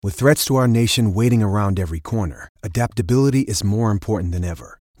With threats to our nation waiting around every corner, adaptability is more important than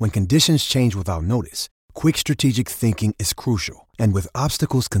ever. When conditions change without notice, quick strategic thinking is crucial. And with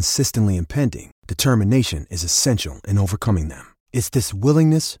obstacles consistently impending, determination is essential in overcoming them. It's this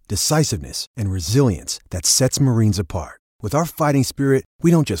willingness, decisiveness, and resilience that sets Marines apart. With our fighting spirit, we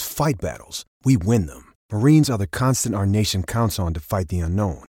don't just fight battles, we win them. Marines are the constant our nation counts on to fight the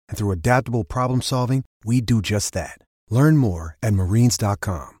unknown. And through adaptable problem solving, we do just that. Learn more at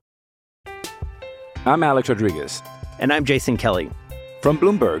marines.com. I'm Alex Rodriguez. And I'm Jason Kelly. From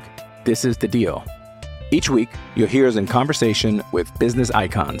Bloomberg, this is The Deal. Each week, you'll hear us in conversation with business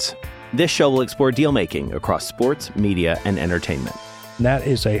icons. This show will explore deal-making across sports, media, and entertainment. That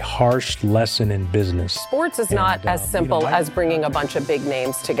is a harsh lesson in business. Sports is not as simple as bringing a bunch of big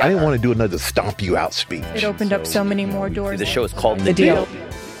names together. I didn't want to do another stomp you out speech. It opened up so many more doors. The show is called The Deal.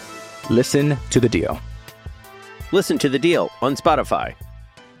 Listen to The Deal. Listen to The Deal on Spotify.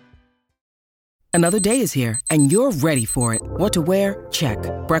 Another day is here, and you're ready for it. What to wear? Check.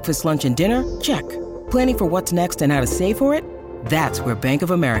 Breakfast, lunch, and dinner? Check. Planning for what's next and how to save for it? That's where Bank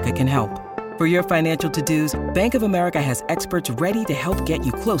of America can help. For your financial to-dos, Bank of America has experts ready to help get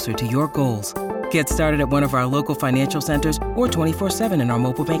you closer to your goals. Get started at one of our local financial centers or 24/7 in our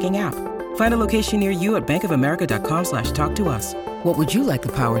mobile banking app. Find a location near you at bankofamerica.com/talktous. What would you like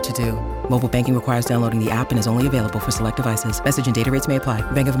the power to do? Mobile banking requires downloading the app and is only available for select devices. Message and data rates may apply.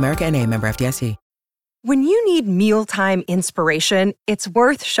 Bank of America N.A., member FDIC. When you need mealtime inspiration, it's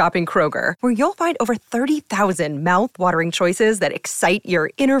worth shopping Kroger, where you'll find over 30,000 mouth-watering choices that excite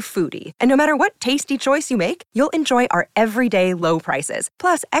your inner foodie. And no matter what tasty choice you make, you'll enjoy our everyday low prices,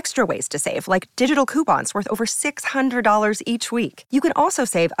 plus extra ways to save, like digital coupons worth over $600 each week. You can also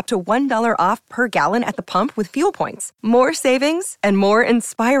save up to $1 off per gallon at the pump with fuel points. More savings and more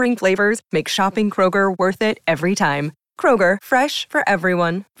inspiring flavors make shopping Kroger worth it every time. Kroger, fresh for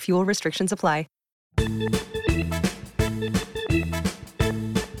everyone. Fuel restrictions apply.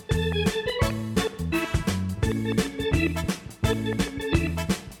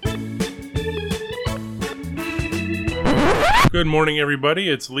 Good morning, everybody.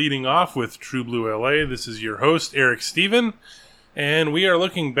 It's Leading Off with True Blue LA. This is your host, Eric Steven, and we are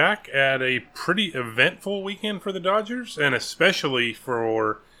looking back at a pretty eventful weekend for the Dodgers, and especially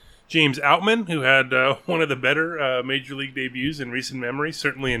for James Outman, who had one of the better Major League debuts in recent memory,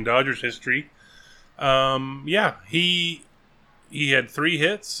 certainly in Dodgers history. He had 3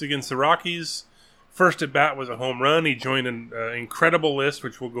 hits against the Rockies. First at bat was a home run. He joined an incredible list,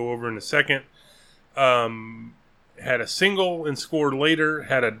 which we'll go over in a second. Had a single and scored later.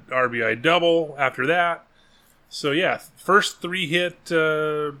 Had a RBI double after that. So first 3-hit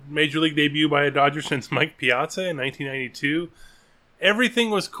Major League debut by a Dodger since Mike Piazza in 1992.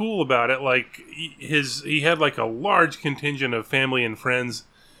 Everything was cool about it. Like he had like a large contingent of family and friends.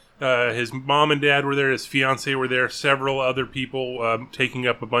 His mom and dad were there. His fiance were there. Several other people taking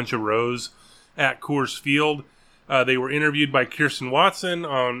up a bunch of rows at Coors Field. They were interviewed by Kirsten Watson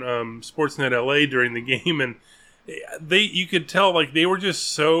on Sportsnet LA during the game, and you could tell like they were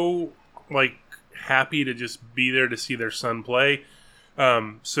just so like happy to just be there to see their son play.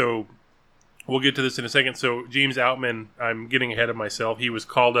 So we'll get to this in a second. So James Outman, I'm getting ahead of myself. He was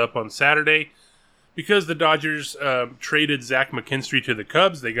called up on Saturday. Because the Dodgers traded Zach McKinstry to the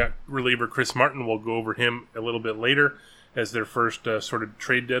Cubs, they got reliever Chris Martin. We'll go over him a little bit later as their first sort of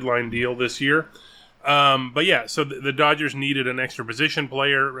trade deadline deal this year. So the Dodgers needed an extra position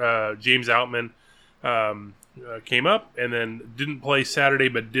player. James Outman came up and then didn't play Saturday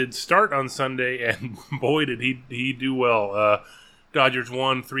but did start on Sunday, and boy, did he do well. Dodgers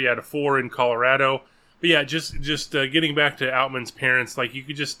won 3 out of 4 in Colorado. But yeah, just getting back to Outman's parents, like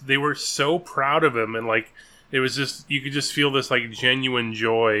they were so proud of him, and like it was just, you could just feel this like genuine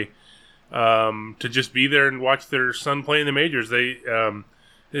joy to just be there and watch their son play in the majors. They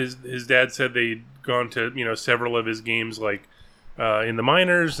his dad said they'd gone to several of his games like in the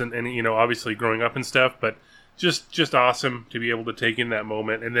minors and obviously growing up and stuff, but just awesome to be able to take in that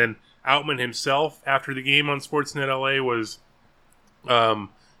moment. And then Outman himself after the game on Sportsnet LA was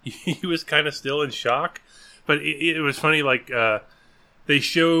he was kind of still in shock, but it was funny. Like they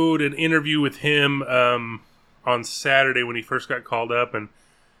showed an interview with him on Saturday when he first got called up, and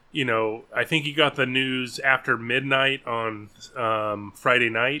I think he got the news after midnight on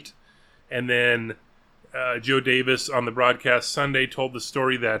Friday night, and then Joe Davis on the broadcast Sunday told the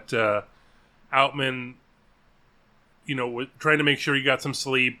story that Outman, was trying to make sure he got some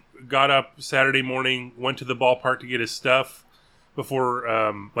sleep, got up Saturday morning, went to the ballpark to get his stuff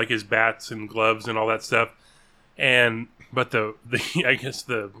before like his bats and gloves and all that stuff, and but the I guess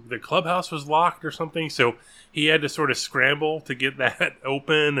the clubhouse was locked or something, so he had to sort of scramble to get that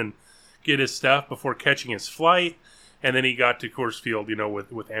open and get his stuff before catching his flight, and then he got to Coors Field,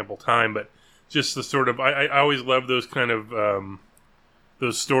 with ample time. But just the sort of I always love those kind of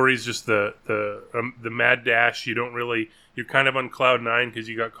those stories, just the mad dash. You're kind of on cloud nine because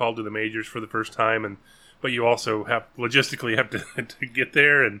you got called to the majors for the first time, but you also logistically have to get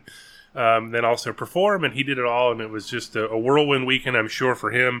there and then also perform, and he did it all, and it was just a whirlwind weekend, I'm sure,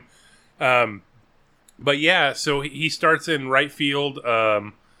 for him. But yeah, so he starts in right field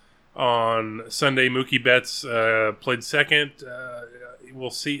on Sunday. Mookie Betts played second.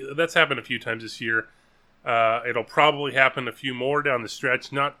 We'll see. That's happened a few times this year. It'll probably happen a few more down the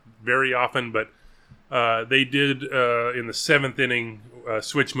stretch. Not very often, but they did in the seventh inning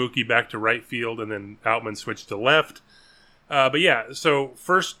switch Mookie back to right field, and then Outman switched to left. But yeah, so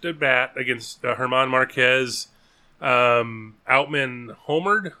first at bat against German Marquez, Outman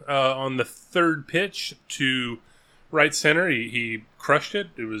homered on the third pitch to right center. He crushed it.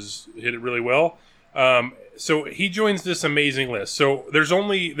 Hit it really well. So he joins this amazing list. So there's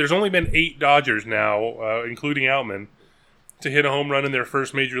only been 8 Dodgers now, including Outman, to hit a home run in their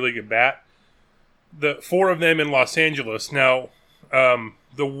first major league at bat. The 4 of them in Los Angeles. Now,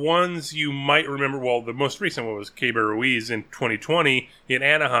 the ones you might remember, well, the most recent one was Keibert Ruiz in 2020 in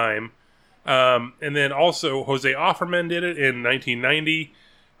Anaheim. And then also Jose Offerman did it in 1990.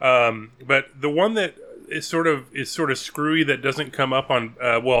 But the one that is sort of screwy that doesn't come up on,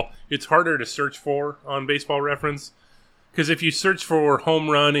 it's harder to search for on Baseball Reference. Because if you search for home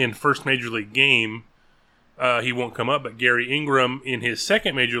run in first major league game, he won't come up. But Gary Ingram in his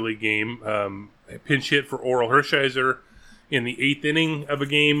second major league game, pinch hit for Oral Hershiser in the 8th inning of a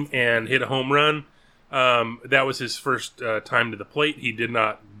game and hit a home run. That was his first time to the plate. He did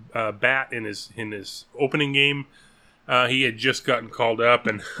not bat in his opening game. He had just gotten called up,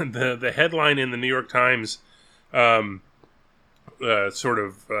 and the headline in the New York Times game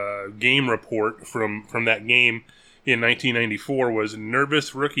report from that game in 1994 was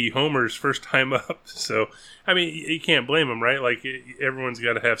 "Nervous Rookie Homer's First Time Up." So, I mean, you can't blame him, right? Like, everyone's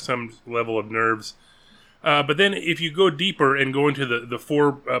got to have some level of nerves. But then if you go deeper and go into the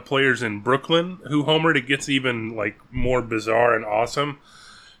 4 players in Brooklyn who homered, it gets even more bizarre and awesome.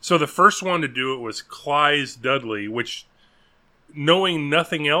 So the first one to do it was Clyde Dudley, which, knowing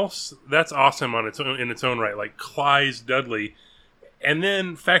nothing else, that's awesome in its own right. Like Clyde Dudley, and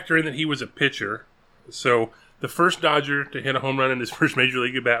then factor in that he was a pitcher. So the first Dodger to hit a home run in his first major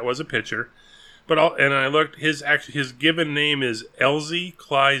league at bat was a pitcher. And I looked, his given name is Elzie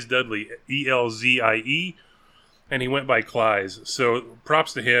Clyde Dudley, Elzie, and he went by Clyde. So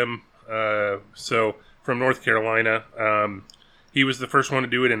props to him. So from North Carolina, he was the first one to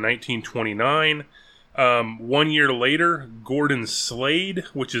do it in 1929. 1 year later, Gordon Slade,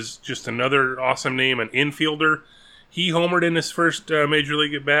 which is just another awesome name, an infielder, he homered in his first major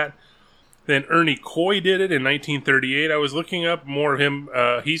league at bat. Then Ernie Coy did it in 1938. I was looking up more of him.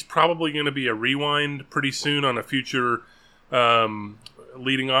 He's probably going to be a rewind pretty soon on a future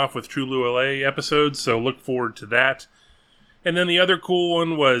leading off with True Blue LA episodes, so look forward to that. And then the other cool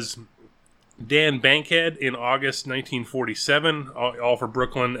one was Dan Bankhead in August 1947, all for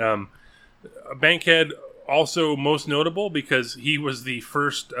Brooklyn. Bankhead also most notable because he was the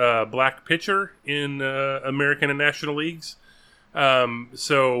first black pitcher in American and National Leagues.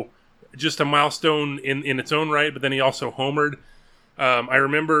 So just a milestone in its own right, but then he also homered. I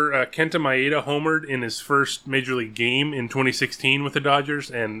remember Kenta Maeda homered in his first Major League game in 2016 with the Dodgers,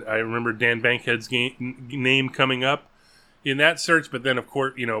 and I remember Dan Bankhead's name coming up in that search, but then, of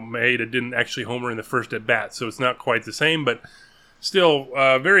course, Maeda didn't actually homer in the first at-bat, so it's not quite the same, but still,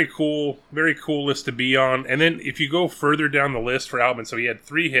 very cool list to be on. And then if you go further down the list for Outman, so he had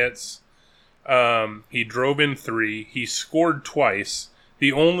 3 hits, he drove in 3, he scored twice.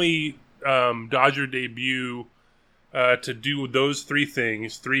 The only Dodger debut to do those 3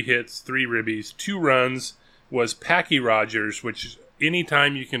 things, 3 hits, 3 ribbies, 2 runs, was Packy Rogers, which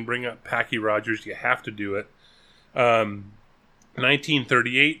anytime you can bring up Packy Rogers, you have to do it.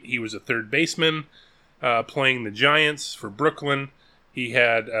 1938, he was a third baseman playing the Giants for Brooklyn. He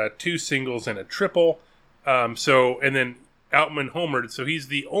had 2 singles and a triple. And then Outman homered, so he's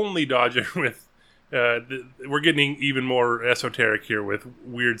the only Dodger with we're getting even more esoteric here with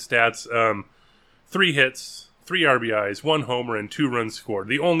weird stats. 3 hits, 3 RBIs, 1 homer, and 2 runs scored.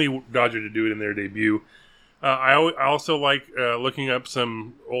 The only Dodger to do it in their debut. I also like looking up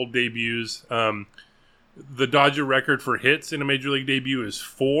some old debuts. The Dodger record for hits in a Major League debut is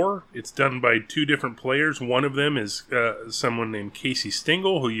 4. It's done by 2 different players. One of them is someone named Casey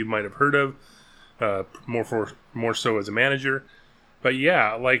Stengel, who you might have heard of. more so as a manager. But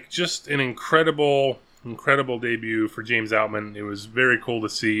yeah, like just an incredible debut for James Outman. It was very cool to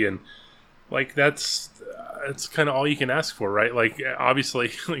see, and like it's kind of all you can ask for, right? Like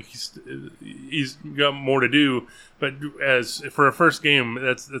obviously, like he's got more to do, but as for a first game,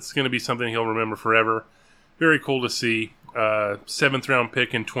 that's going to be something he'll remember forever. Very cool to see. 7th round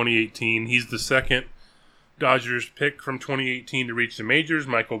pick in 2018. He's the second Dodgers pick from 2018 to reach the majors.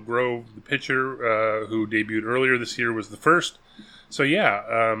 Michael Grove, the pitcher who debuted earlier this year, was the first. So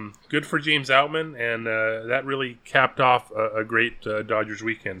yeah, good for James Outman, and that really capped off a great Dodgers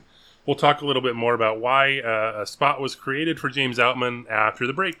weekend. We'll talk a little bit more about why a spot was created for James Outman after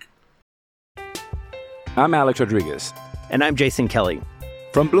the break. I'm Alex Rodriguez. And I'm Jason Kelly.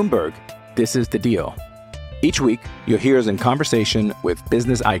 From Bloomberg, this is The Deal. Each week, you'll hear us in conversation with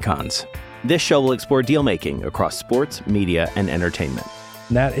business icons. This show will explore deal-making across sports, media, and entertainment.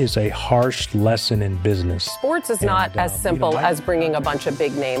 That is a harsh lesson in business. Sports is not as simple as bringing a bunch of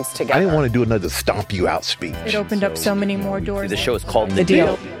big names together. I didn't want to do another stomp you out speech. It opened up so many more doors. The show is called The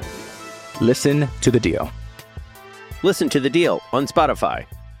Deal. Listen to The Deal. Listen to The Deal on Spotify.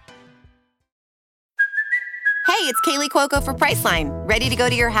 Hey, it's Kaylee Cuoco for Priceline. Ready to go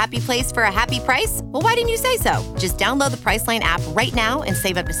to your happy place for a happy price? Well, why didn't you say so? Just download the Priceline app right now and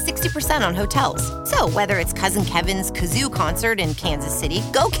save up to 60% on hotels. So whether it's Cousin Kevin's Kazoo Concert in Kansas City,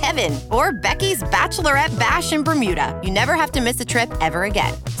 go Kevin, or Becky's Bachelorette Bash in Bermuda, you never have to miss a trip ever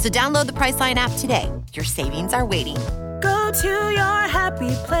again. So download the Priceline app today. Your savings are waiting. Go to your happy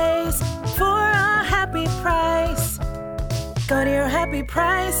place for a happy price. Go to your happy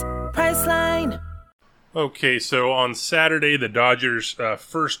price, Priceline. Okay, so on Saturday, the Dodgers'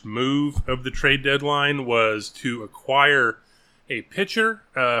 first move of the trade deadline was to acquire a pitcher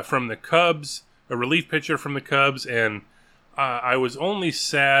from the Cubs, a relief pitcher from the Cubs, and I was only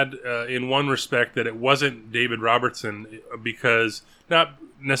sad in one respect that it wasn't David Robertson, because not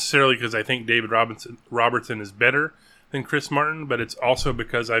necessarily because I think David Robertson is better than Chris Martin, but it's also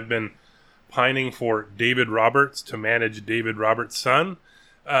because I've been pining for David Roberts to manage David Roberts' son.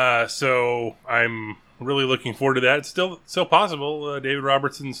 So I'm really looking forward to that. It's still possible. David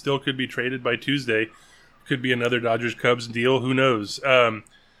Robertson still could be traded by Tuesday. Could be another Dodgers-Cubs deal. Who knows?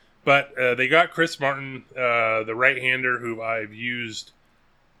 But they got Chris Martin, the right-hander, who I've used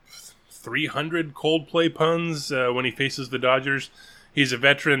 300 Coldplay puns when he faces the Dodgers. He's a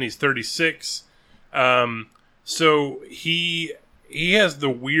veteran. He's 36. So he has the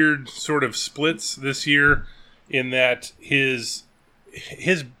weird sort of splits this year in that his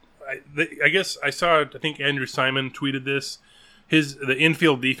I guess I think Andrew Simon tweeted this. The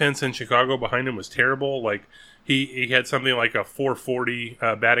infield defense in Chicago behind him was terrible. Like he had something like a 440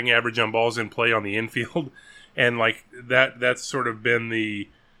 batting average on balls in play on the infield, and like that's sort of been the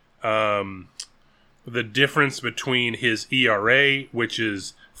difference between his ERA, which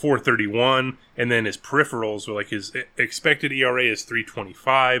is 4.31, and then his peripherals, like his expected ERA is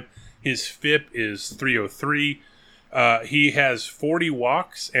 3.25, his FIP is 3.03. He has 40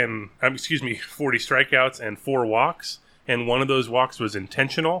 strikeouts and 4 walks, and one of those walks was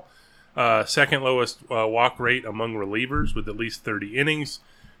intentional. Second lowest walk rate among relievers with at least 30 innings.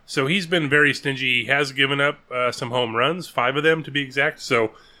 So he's been very stingy. He has given up some home runs, 5 of them to be exact.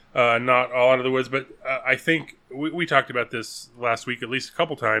 So not all out of the woods, but I think we talked about this last week at least a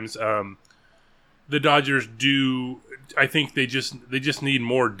couple times. The Dodgers do. I think they just need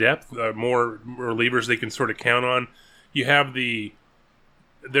more depth, more relievers they can sort of count on. You have the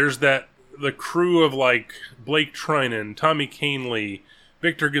crew of like Blake Trinan, Tommy Kahnle,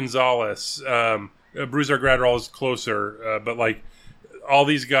 Victor Gonzalez, Brusdar Graterol is closer, but like all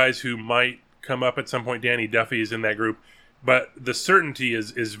these guys who might come up at some point. Danny Duffy is in that group, but the certainty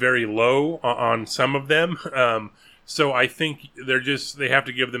is very low on some of them. So I think they have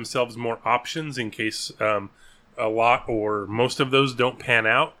to give themselves more options in case a lot or most of those don't pan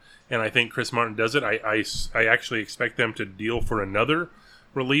out. And I think Chris Martin does it. I actually expect them to deal for another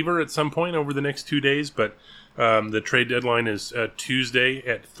reliever at some point over the next 2 days. But the trade deadline is Tuesday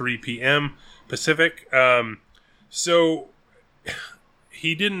at 3 p.m. Pacific. So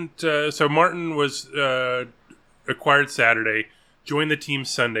he didn't. So Martin was acquired Saturday, joined the team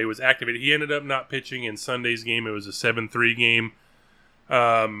Sunday, was activated. He ended up not pitching in Sunday's game. It was a 7-3 game.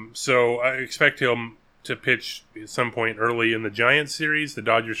 So I expect him to pitch at some point early in the Giants series. The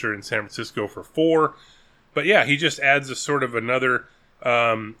Dodgers are in San Francisco for 4. But yeah, he just adds a sort of another,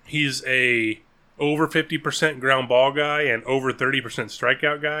 he's a over 50% ground ball guy and over 30%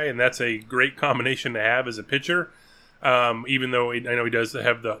 strikeout guy, and that's a great combination to have as a pitcher, even though I know he does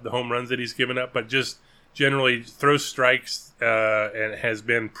have the home runs that he's given up, but just generally throws strikes and has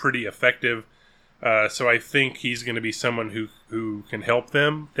been pretty effective. So I think he's going to be someone who can help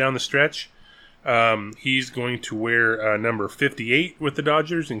them down the stretch. He's going to wear number 58 with the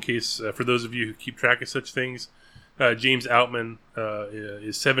Dodgers, in case, for those of you who keep track of such things. James Outman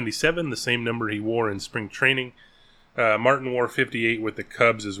is 77, the same number he wore in spring training. Martin wore 58 with the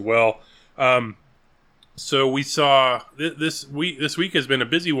Cubs as well. So we saw this week has been a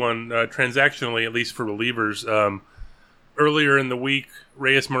busy one, transactionally, at least for relievers. Earlier in the week,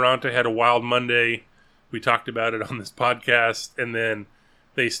 Reyes Maranta had a wild Monday. We talked about it on this podcast, and then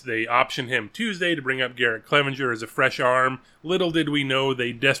they optioned him Tuesday to bring up Garrett Clevenger as a fresh arm. Little did we know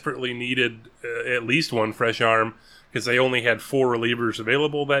they desperately needed at least one fresh arm, because they only had 4 relievers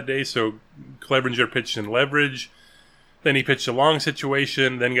available that day. So Clevenger pitched in leverage. Then he pitched a long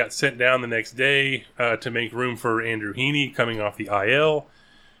situation, then got sent down the next day to make room for Andrew Heaney coming off the IL.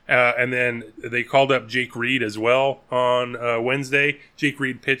 And then they called up Jake Reed as well on Wednesday. Jake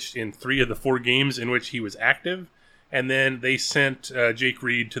Reed pitched in 3 of the 4 games in which he was active. And then they sent Jake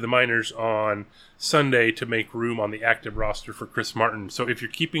Reed to the minors on Sunday to make room on the active roster for Chris Martin. So if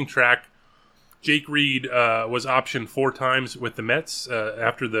you're keeping track, Jake Reed was optioned 4 times with the Mets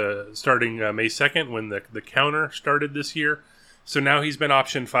after the starting May 2nd when the counter started this year. So now he's been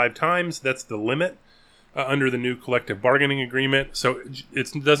optioned 5 times. That's the limit under the new collective bargaining agreement. So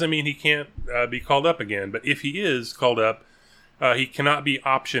it doesn't mean he can't be called up again. But if he is called up, he cannot be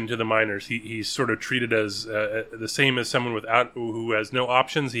optioned to the minors. He's sort of treated as the same as someone who has no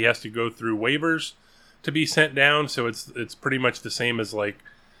options. He has to go through waivers to be sent down. So it's pretty much the same as like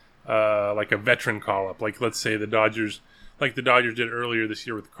a veteran call-up. Like, let's say the Dodgers did earlier this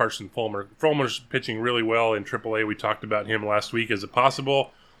year with Carson Fulmer. Fulmer's pitching really well in AAA. We talked about him last week as a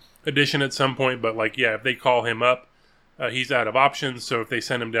possible addition at some point. But, if they call him up, he's out of options. So if they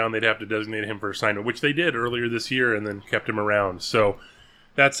send him down, they'd have to designate him for assignment, which they did earlier this year and then kept him around. So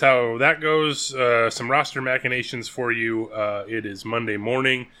that's how that goes. Some roster machinations for you. It is Monday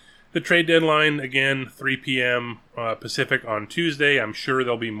morning. The trade deadline, again, 3 p.m. Pacific on Tuesday. I'm sure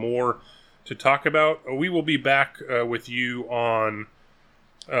there'll be more to talk about. We will be back with you on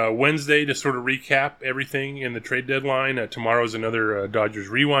Wednesday to sort of recap everything in the trade deadline. Tomorrow's another Dodgers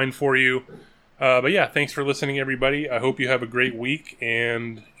Rewind for you. Thanks for listening, everybody. I hope you have a great week,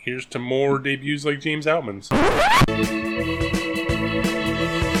 and here's to more debuts like James Outman's.